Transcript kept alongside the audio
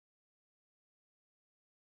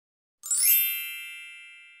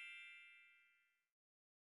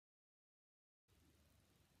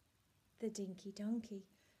The Dinky Donkey,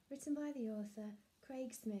 written by the author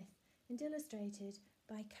Craig Smith and illustrated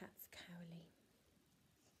by Katz Cowley.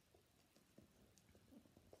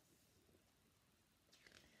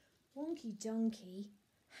 Wonky Donkey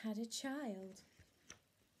had a child.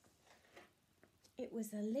 It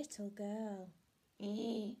was a little girl.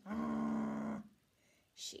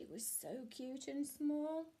 She was so cute and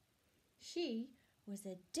small. She was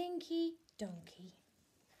a dinky donkey.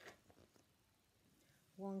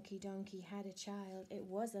 Wonky Donkey had a child. It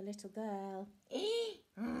was a little girl.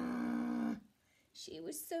 She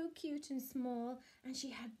was so cute and small, and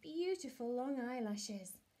she had beautiful long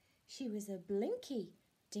eyelashes. She was a blinky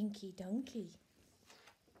dinky donkey.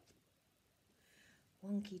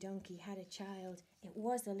 Wonky Donkey had a child. It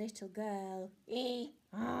was a little girl.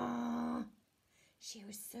 She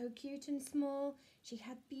was so cute and small. She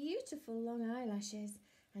had beautiful long eyelashes,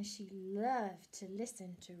 and she loved to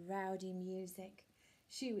listen to rowdy music.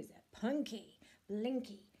 She was a punky,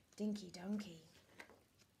 blinky, dinky donkey.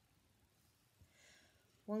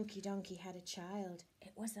 Wonky Donkey had a child.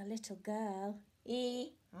 It was a little girl.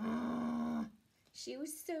 She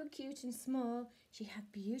was so cute and small. She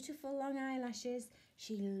had beautiful long eyelashes.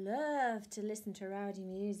 She loved to listen to rowdy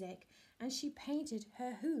music, and she painted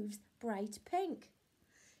her hooves bright pink.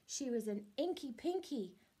 She was an inky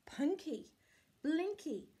pinky, punky,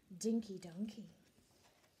 blinky, dinky donkey.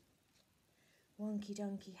 Wonky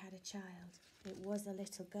Donkey had a child. It was a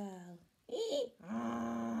little girl.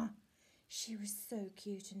 She was so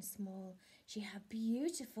cute and small. She had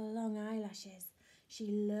beautiful long eyelashes. She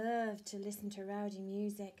loved to listen to rowdy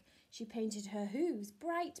music. She painted her hooves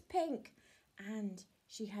bright pink, and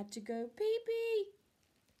she had to go pee-pee.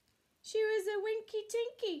 She was a winky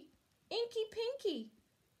tinky, inky pinky,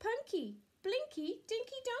 punky, blinky,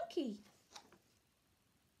 dinky donkey.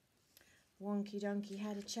 Wonky Donkey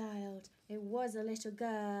had a child. It was a little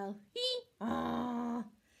girl.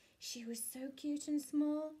 She was so cute and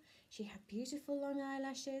small. She had beautiful long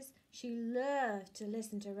eyelashes. She loved to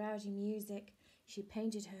listen to rowdy music. She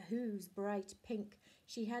painted her hooves bright pink.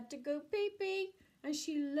 She had to go pee-pee, and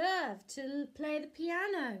she loved to play the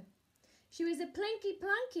piano. She was a plinky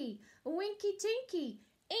plunky, a winky tinky,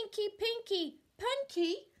 inky pinky,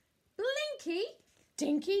 punky, blinky,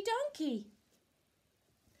 dinky donkey.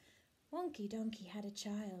 Wonky Donkey had a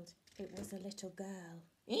child. It was a little girl.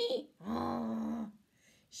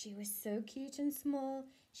 She was so cute and small.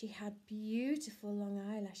 She had beautiful long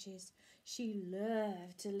eyelashes. She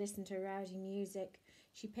loved to listen to rowdy music.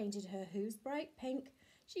 She painted her hooves bright pink.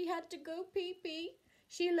 She had to go pee-pee.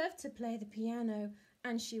 She loved to play the piano,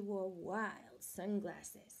 and she wore wild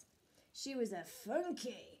sunglasses. She was a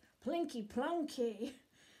funky, plinky plunky,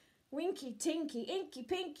 winky tinky, inky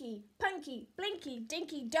pinky, punky, blinky,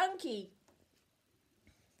 dinky donkey.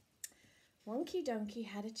 Wonky Donkey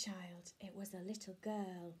had a child. It was a little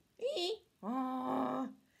girl.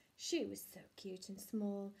 She was so cute and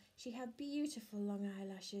small. She had beautiful long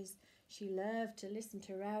eyelashes. She loved to listen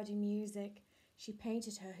to rowdy music. She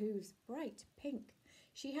painted her hooves bright pink.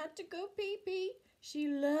 She had to go pee-pee. She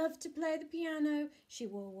loved to play the piano. She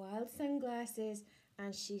wore wild sunglasses,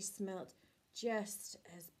 and she smelt just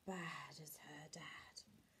as bad as her dad.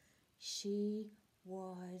 She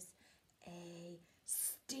was a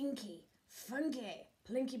stinky, funky,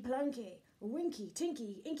 plinky plunky, winky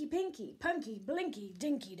tinky, inky pinky, punky, blinky,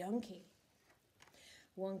 dinky donkey.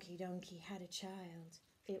 Wonky Donkey had a child.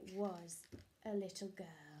 It was a little girl.